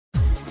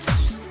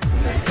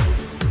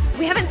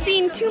We haven't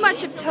seen too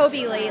much of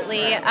Toby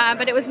lately,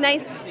 but it was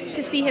nice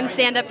to see him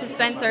stand up to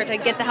Spencer to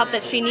get the help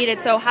that she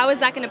needed. So how is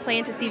that going to play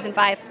into Season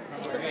 5?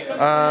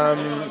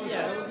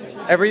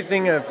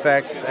 Everything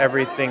affects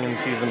everything in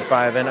Season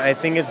 5, and I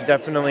think it's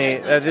definitely,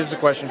 this is a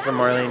question from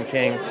Marlene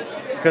King,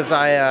 because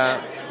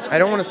I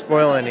don't want to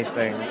spoil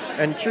anything.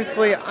 And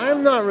truthfully,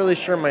 I'm not really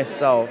sure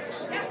myself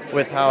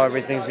with how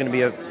everything's going to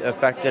be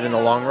affected in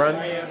the long run.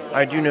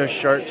 I do know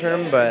short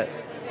term, but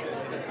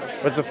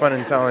what's the fun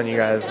in telling you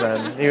guys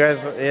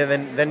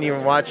then? Then you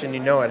watch and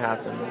you know what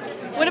happens.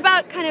 What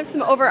about kind of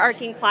some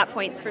overarching plot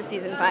points for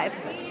Season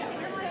 5?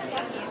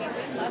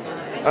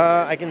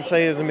 I can tell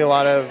you there's going to be a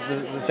lot of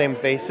the same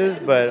faces,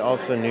 but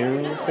also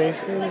new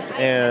faces,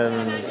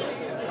 and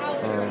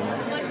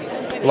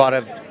a lot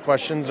of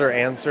questions are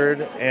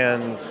answered,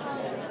 and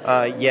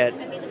yet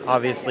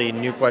obviously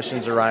new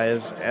questions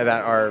arise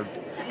that are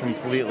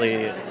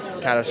completely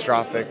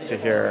catastrophic to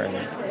hear, and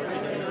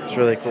it's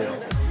really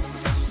cool.